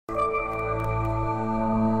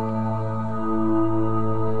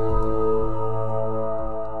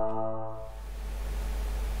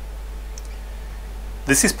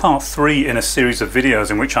This is part 3 in a series of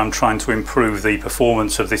videos in which I'm trying to improve the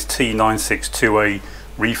performance of this T-962A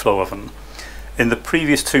reflow oven. In the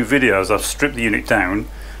previous 2 videos I've stripped the unit down.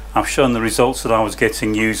 I've shown the results that I was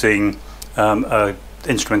getting using an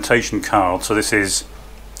instrumentation card. So this is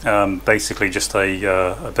basically just a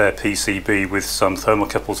bare PCB with some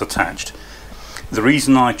thermocouples attached. The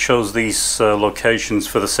reason I chose these locations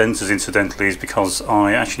for the sensors incidentally is because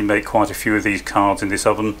I actually make quite a few of these cards in this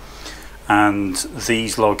oven, and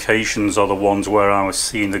these locations are the ones where I was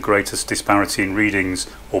seeing the greatest disparity in readings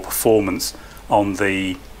or performance on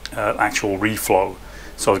the actual reflow.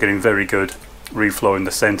 So I was getting very good reflow in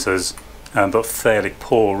the centers, but fairly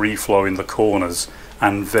poor reflow in the corners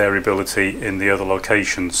and variability in the other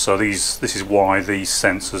locations. So this is why these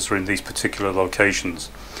sensors are in these particular locations.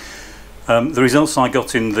 The results I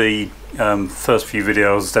got in the first few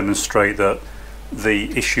videos demonstrate that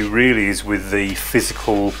the issue really is with the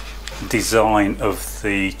physical design of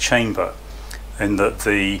the chamber, in that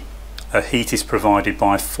the heat is provided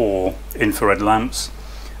by 4 infrared lamps,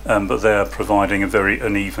 but they're providing a very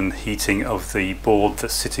uneven heating of the board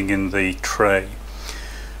that's sitting in the tray.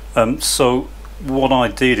 So what I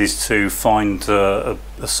did is to find a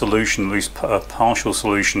solution, at least a partial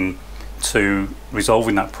solution, to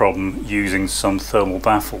resolving that problem using some thermal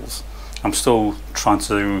baffles. I'm still trying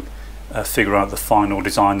to figure out the final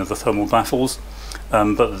design of the thermal baffles,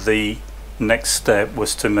 but the next step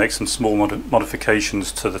was to make some small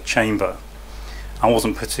modifications to the chamber. I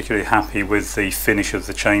wasn't particularly happy with the finish of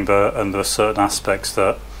the chamber, and there are certain aspects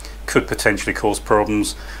that could potentially cause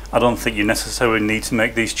problems. I don't think you necessarily need to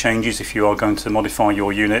make these changes if you are going to modify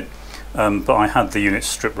your unit, but I had the unit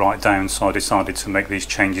stripped right down, so I decided to make these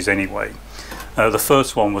changes anyway. The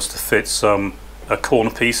first one was to fit some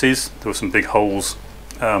corner pieces. There were some big holes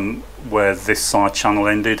where this side channel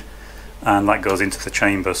ended, and that goes into the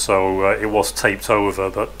chamber, so it was taped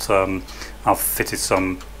over, but I've fitted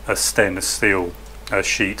some stainless steel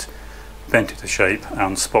sheet, bent it to shape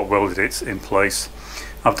and spot welded it in place.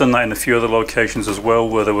 I've done that in a few other locations as well,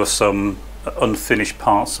 where there were some unfinished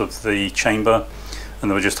parts of the chamber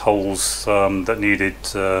and there were just holes that needed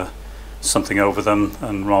something over them,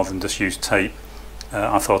 and rather than just use tape,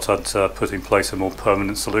 I thought I'd put in place a more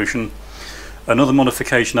permanent solution. Another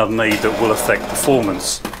modification I've made that will affect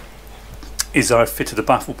performance is I've fitted a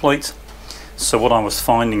baffle plate. So what I was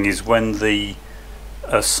finding is when the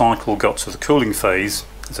cycle got to the cooling phase,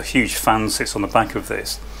 there's a huge fan sits on the back of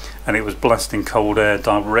this, and it was blasting cold air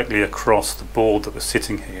directly across the board that was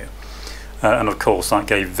sitting here. And of course that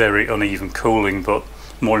gave very uneven cooling, but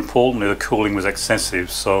more importantly the cooling was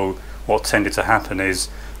excessive. So what tended to happen is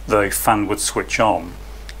the fan would switch on,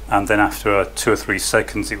 and then after 2 or 3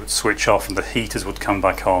 seconds it would switch off and the heaters would come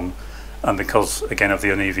back on, and because again of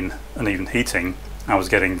the uneven heating, I was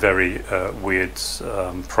getting very weird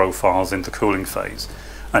profiles in the cooling phase,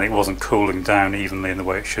 and it wasn't cooling down evenly in the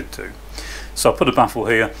way it should do. So I put a baffle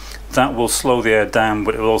here that will slow the air down,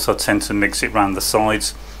 but it will also tend to mix it around the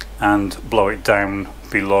sides and blow it down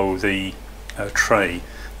below the tray.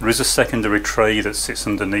 There is a secondary tray that sits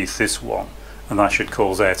underneath this one, and that should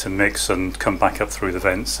cause air to mix and come back up through the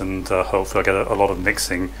vents, and hopefully I'll get a lot of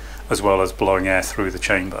mixing as well as blowing air through the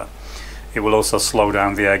chamber. It will also slow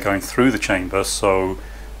down the air going through the chamber, so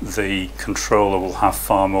the controller will have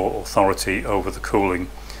far more authority over the cooling.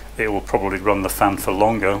 It will probably run the fan for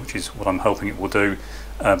longer, which is what I'm hoping it will do,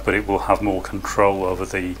 but it will have more control over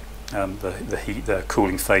the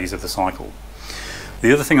cooling phase of the cycle.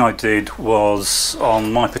 The other thing I did was,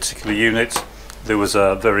 on my particular unit, there was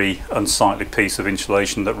a very unsightly piece of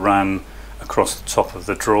insulation that ran across the top of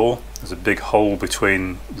the drawer. There's a big hole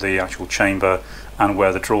between the actual chamber and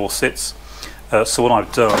where the drawer sits. So what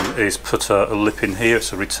I've done is put a lip in here.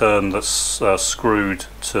 It's a return that's screwed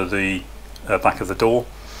to the back of the door.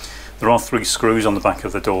 There are 3 screws on the back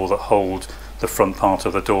of the door that hold the front part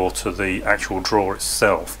of the door to the actual drawer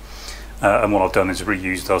itself. And what I've done is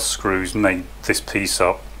reused those screws, made this piece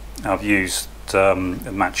up. I've used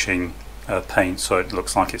matching paint so it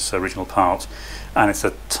looks like it's the original part, and it's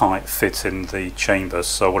a tight fit in the chamber.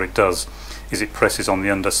 So what it does is it presses on the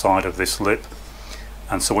underside of this lip,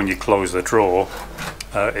 and so when you close the drawer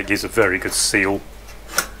it gives a very good seal,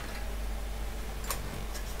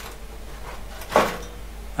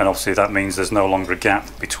 and obviously that means there's no longer a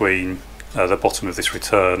gap between the bottom of this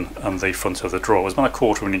return and the front of the drawer. There's about a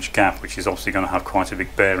 1/4 of an inch gap, which is obviously going to have quite a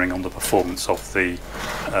big bearing on the performance of the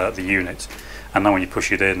unit. And now when you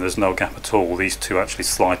push it in, there's no gap at all. These two actually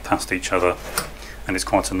slide past each other, and it's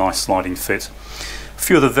quite a nice sliding fit. A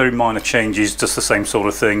few other very minor changes, just the same sort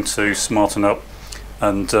of thing to smarten up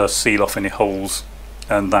and seal off any holes,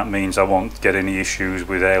 and that means I won't get any issues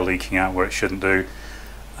with air leaking out where it shouldn't do.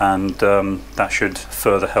 and that should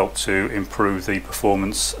further help to improve the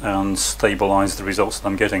performance and stabilize the results that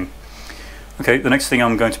I'm getting. Okay, the next thing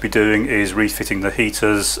I'm going to be doing is refitting the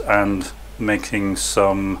heaters and making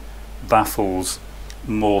some baffles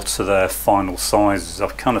more to their final sizes.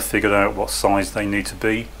 I've kind of figured out what size they need to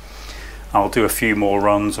be. I'll do a few more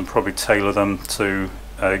runs and probably tailor them to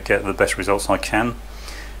get the best results I can.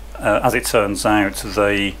 As it turns out,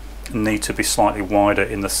 they need to be slightly wider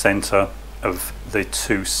in the center of the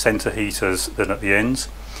two center heaters than at the ends.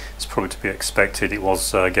 It's probably to be expected. It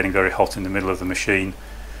was getting very hot in the middle of the machine,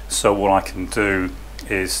 so what I can do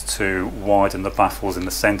is to widen the baffles in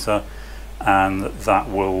the center, and that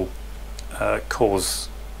will cause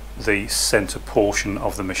the center portion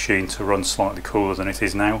of the machine to run slightly cooler than it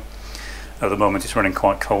is now. At the moment it's running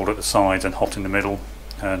quite cold at the sides and hot in the middle,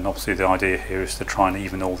 and obviously the idea here is to try and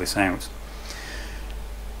even all this out.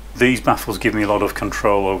 These baffles give me a lot of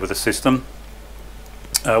control over the system.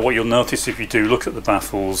 What you'll notice if you do look at the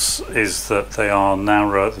baffles is that they are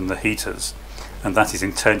narrower than the heaters, and that is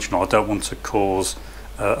intentional. I don't want to cause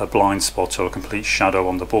a blind spot or a complete shadow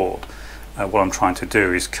on the board. What I'm trying to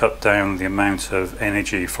do is cut down the amount of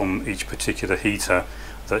energy from each particular heater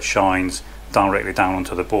that shines directly down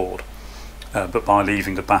onto the board. But by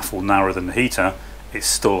leaving the baffle narrower than the heater, it's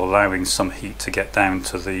still allowing some heat to get down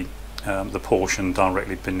to the portion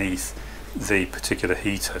directly beneath the particular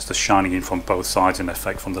heater. It's just shining in from both sides, in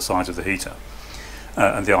effect, from the sides of the heater.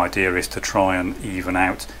 And the idea is to try and even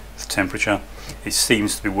out the temperature. It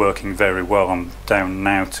seems to be working very well. I'm down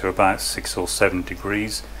now to about 6 or 7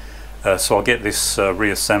 degrees. So I'll get this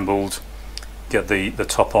reassembled, get the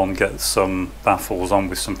top on, get some baffles on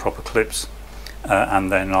with some proper clips,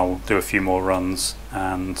 and then I'll do a few more runs,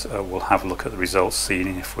 and we'll have a look at the results,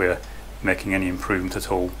 seeing if we're making any improvement at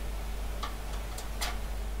all.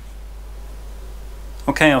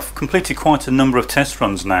 Okay, I've completed quite a number of test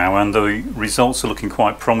runs now, and the results are looking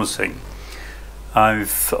quite promising.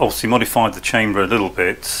 I've obviously modified the chamber a little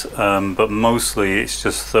bit, but mostly it's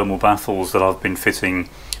just thermal baffles that I've been fitting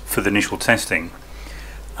for the initial testing,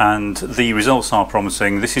 and the results are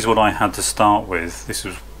promising. This is what I had to start with. This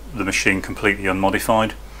is the machine completely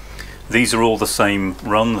unmodified. These are all the same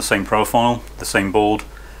run, the same profile, the same board,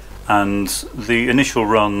 and the initial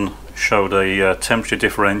run showed a temperature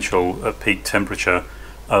differential at peak temperature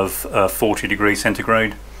of 40 degrees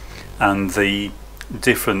centigrade, and the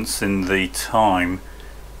difference in the time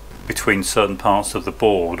between certain parts of the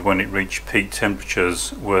board when it reached peak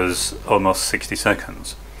temperatures was almost 60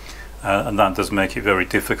 seconds. And that does make it very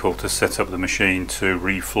difficult to set up the machine to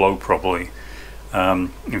reflow properly.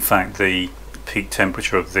 In fact, the peak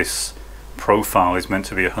temperature of this profile is meant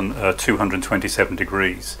to be 227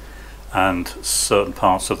 degrees, and certain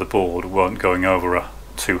parts of the board weren't going over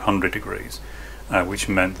 200 degrees, which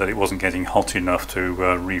meant that it wasn't getting hot enough to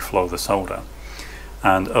reflow the solder.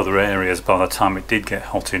 And other areas, by the time it did get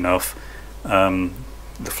hot enough, the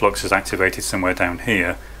flux is activated somewhere down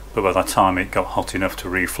here, but by the time it got hot enough to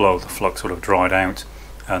reflow, the flux would have dried out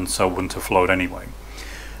and so wouldn't have flowed anyway.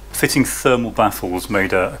 Fitting thermal baffles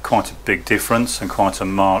made quite a big difference and quite a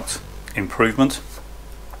marked improvement.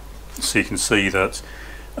 So you can see that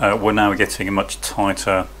we're now getting a much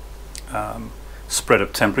tighter spread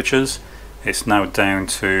of temperatures. It's now down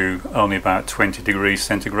to only about 20 degrees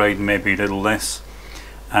centigrade, maybe a little less,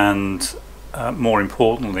 and more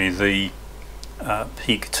importantly, the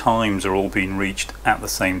peak times are all being reached at the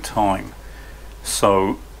same time.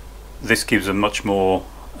 So this gives a much more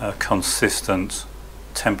consistent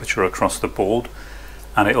temperature across the board,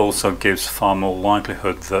 and it also gives far more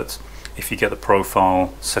likelihood that if you get the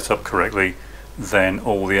profile set up correctly, then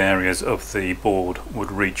all the areas of the board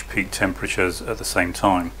would reach peak temperatures at the same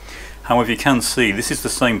time. However, you can see this is the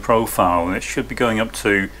same profile, and it should be going up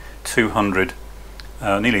to 200,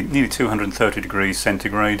 nearly 230 degrees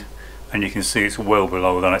centigrade, and you can see it's well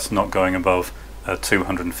below that. It's not going above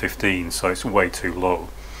 215, so it's way too low.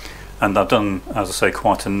 And I've done, as I say,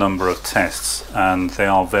 quite a number of tests, and they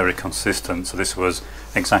are very consistent. So this was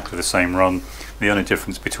exactly the same run. The only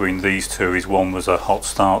difference between these two is one was a hot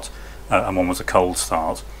start and one was a cold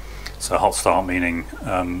start. So hot start meaning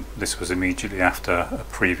this was immediately after a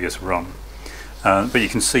previous run. But you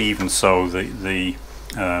can see, even so, the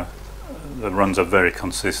runs are very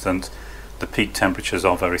consistent. The peak temperatures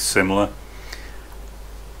are very similar.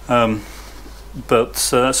 So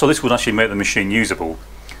this would actually make the machine usable.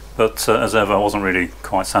 But as ever, I wasn't really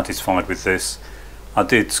quite satisfied with this. I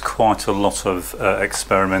did quite a lot of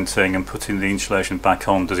experimenting, and putting the insulation back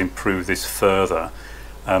on does improve this further,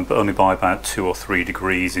 but only by about 2 or 3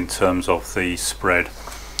 degrees in terms of the spread.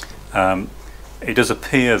 It does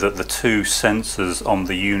appear that the two sensors on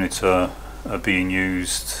the unit are are being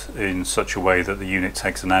used in such a way that the unit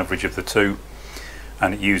takes an average of the two,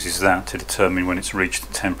 and it uses that to determine when it's reached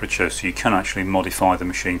the temperature, so you can actually modify the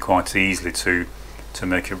machine quite easily to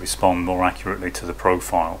make it respond more accurately to the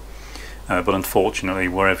profile. But unfortunately,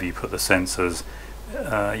 wherever you put the sensors,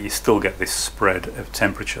 you still get this spread of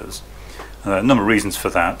temperatures. A number of reasons for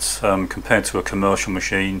that. Compared to a commercial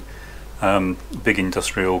machine, big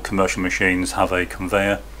industrial commercial machines have a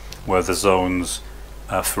conveyor where the zones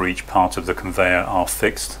for each part of the conveyor are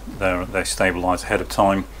fixed. They're stabilised ahead of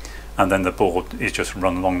time, and then the board is just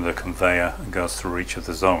run along the conveyor and goes through each of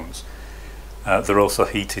the zones. They're also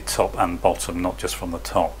heated top and bottom, not just from the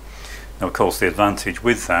top. Now, of course, the advantage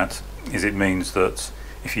with that is it means that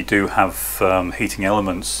if you do have heating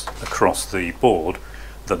elements across the board,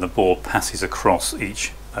 then the board passes across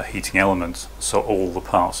each heating element, so all the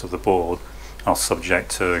parts of the board are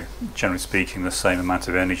subject to, generally speaking, the same amount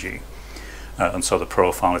of energy, and so the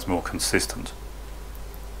profile is more consistent.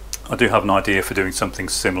 I do have an idea for doing something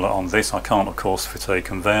similar on this. I can't, of course, fit a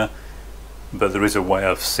conveyor, but there is a way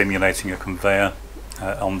of simulating a conveyor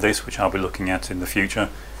on this, which I'll be looking at in the future.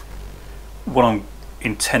 What I'm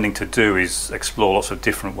intending to do is explore lots of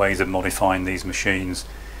different ways of modifying these machines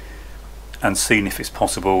and seeing if it's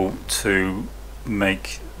possible to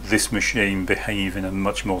make this machine behave in a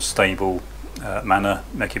much more stable manner,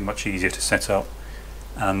 make it much easier to set up,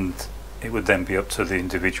 and it would then be up to the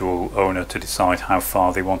individual owner to decide how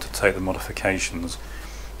far they want to take the modifications.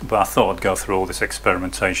 But I thought I'd go through all this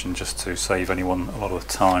experimentation just to save anyone a lot of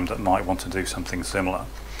time that might want to do something similar.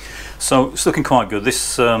 So it's looking quite good.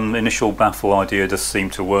 This initial baffle idea does seem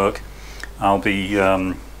to work. I'll be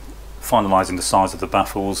finalising the size of the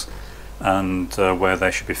baffles and where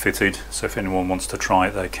they should be fitted, so if anyone wants to try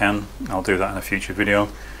it they can. I'll do that in a future video.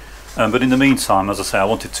 But in the meantime, as I say, I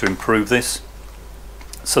wanted to improve this.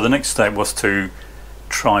 So the next step was to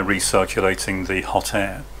try recirculating the hot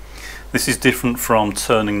air. This is different from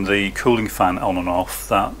turning the cooling fan on and off.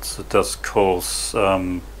 That does cause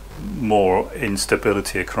more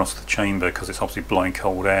instability across the chamber because it's obviously blowing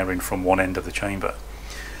cold air in from one end of the chamber.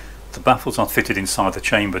 The baffles are fitted inside the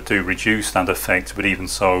chamber do reduce that effect, but even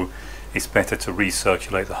so it's better to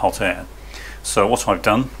recirculate the hot air. So what I've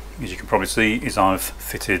done, as you can probably see, is I've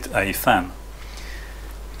fitted a fan.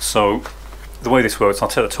 So the way this works, I'll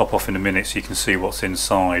take the top off in a minute so you can see what's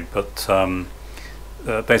inside, but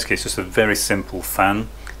basically it's just a very simple fan.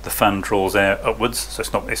 The fan draws air upwards, so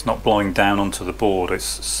it's not blowing down onto the board,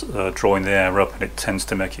 it's drawing the air up, and it tends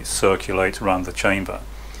to make it circulate around the chamber,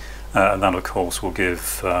 and that of course will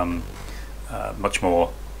give much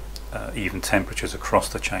more even temperatures across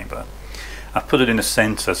the chamber. I've put it in the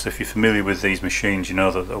centre, so if you're familiar with these machines you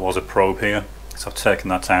know that there was a probe here, so I've taken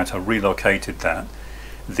that out, I've relocated that.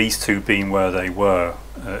 These two being where they were,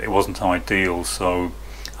 it wasn't ideal, so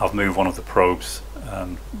I've moved one of the probes.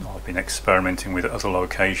 I've been experimenting with other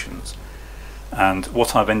locations, and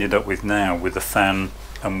what I've ended up with now with the fan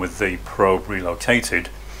and with the probe relocated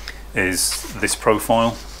is this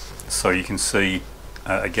profile. So you can see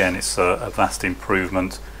again it's a vast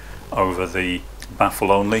improvement over the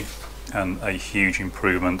baffle only and a huge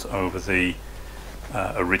improvement over the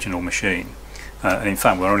original machine. And in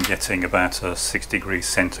fact we're only getting about a 6 degrees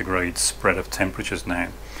centigrade spread of temperatures now.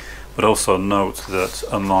 But also note that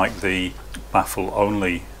unlike the baffle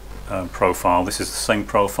only profile, this is the same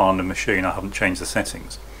profile on the machine, I haven't changed the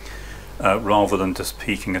settings. Rather than just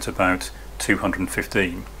peaking at about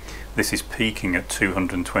 215, this is peaking at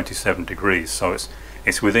 227 degrees, so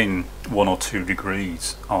it's within 1 or 2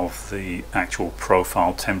 degrees of the actual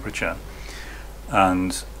profile temperature.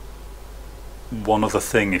 And one other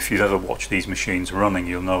thing, if you've ever watched these machines running,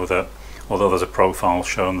 you'll know that although there's a profile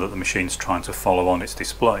shown that the machine's trying to follow on its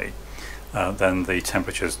display, then the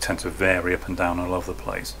temperatures tend to vary up and down all over the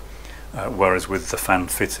place. Whereas with the fan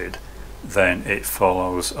fitted, then it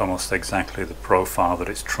follows almost exactly the profile that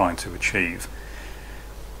it's trying to achieve.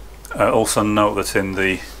 Also note that in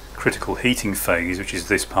the critical heating phase, which is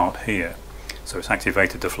this part here, so it's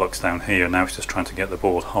activated the flux down here, now it's just trying to get the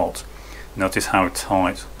board hot. Notice how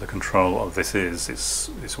tight the control of this is.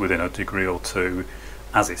 It's within a degree or two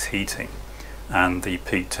as it's heating, and the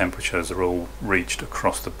peak temperatures are all reached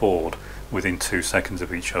across the board within 2 seconds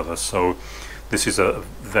of each other. So this is a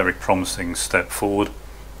very promising step forward.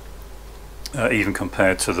 Even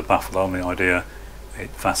compared to the baffle only idea,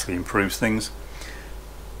 it vastly improves things.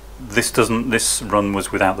 This run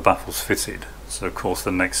was without the baffles fitted, so of course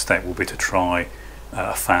the next step will be to try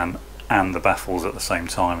a fan and the baffles at the same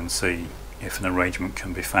time and see if an arrangement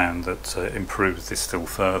can be found that improves this still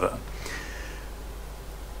further.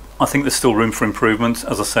 I think there's still room for improvement.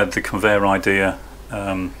 As I said, the conveyor idea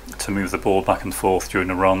to move the board back and forth during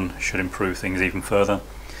the run should improve things even further.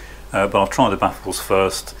 But I'll try the baffles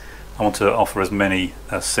first. I want to offer as many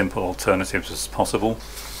simple alternatives as possible.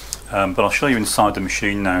 But I'll show you inside the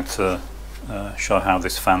machine now to show how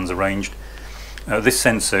this fan's arranged. This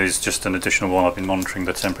sensor is just an additional one. I've been monitoring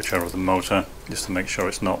the temperature of the motor just to make sure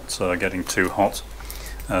it's not getting too hot.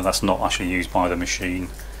 That's not actually used by the machine.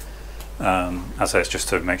 As I say, it's just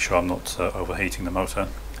to make sure I'm not overheating the motor.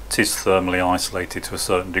 It is thermally isolated to a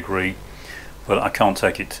certain degree, but I can't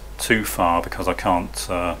take it too far because I can't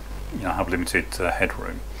have limited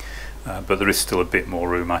headroom. But there is still a bit more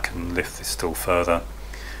room. I can lift this still further.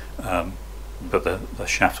 But the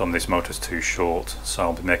shaft on this motor is too short, so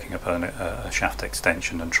I'll be making up a shaft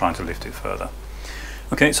extension and trying to lift it further.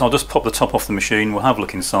 Okay, so I'll just pop the top off the machine. We'll have a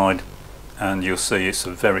look inside, and you'll see it's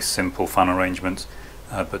a very simple fan arrangement,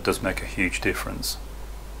 but does make a huge difference.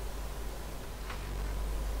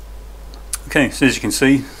 Okay, so as you can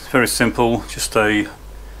see, it's very simple, just a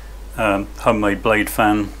homemade blade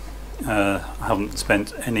fan. I haven't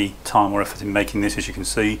spent any time or effort in making this, as you can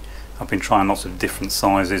see. I've been trying lots of different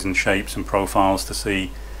sizes and shapes and profiles to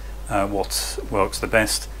see what works the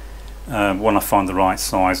best. When I find the right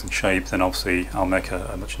size and shape, then obviously I'll make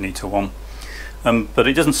a much neater one. But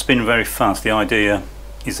it doesn't spin very fast. The idea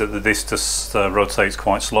is that this just rotates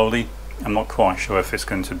quite slowly. I'm not quite sure if it's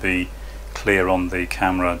going to be clear on the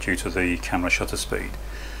camera due to the camera shutter speed,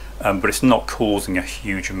 but it's not causing a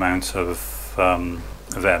huge amount of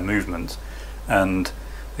air movement, and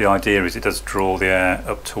the idea is it does draw the air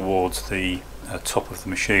up towards the top of the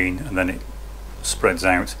machine and then it spreads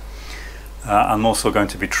out. I'm also going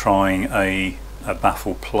to be trying a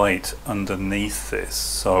baffle plate underneath this,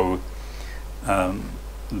 so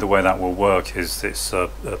the way that will work is it's a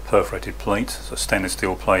perforated plate, so a stainless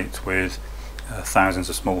steel plate with thousands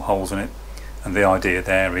of small holes in it, and the idea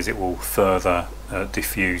there is it will further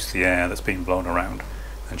diffuse the air that's being blown around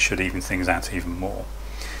and should even things out even more.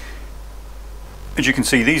 As you can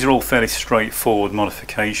see, these are all fairly straightforward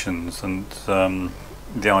modifications, and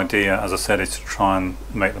the idea, as I said, is to try and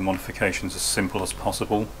make the modifications as simple as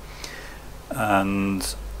possible,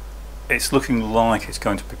 and it's looking like it's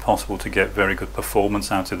going to be possible to get very good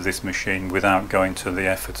performance out of this machine without going to the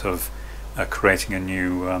effort of creating a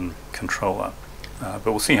new controller. But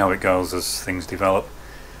we'll see how it goes as things develop.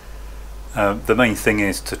 The main thing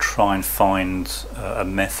is to try and find a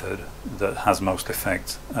method that has most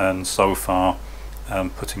effect, and so far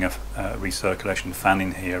putting a recirculation fan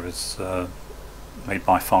in here has made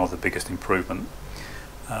by far the biggest improvement.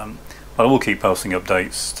 But I will keep posting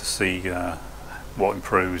updates to see what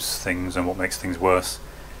improves things and what makes things worse.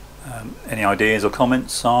 Any ideas or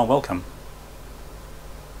comments are welcome.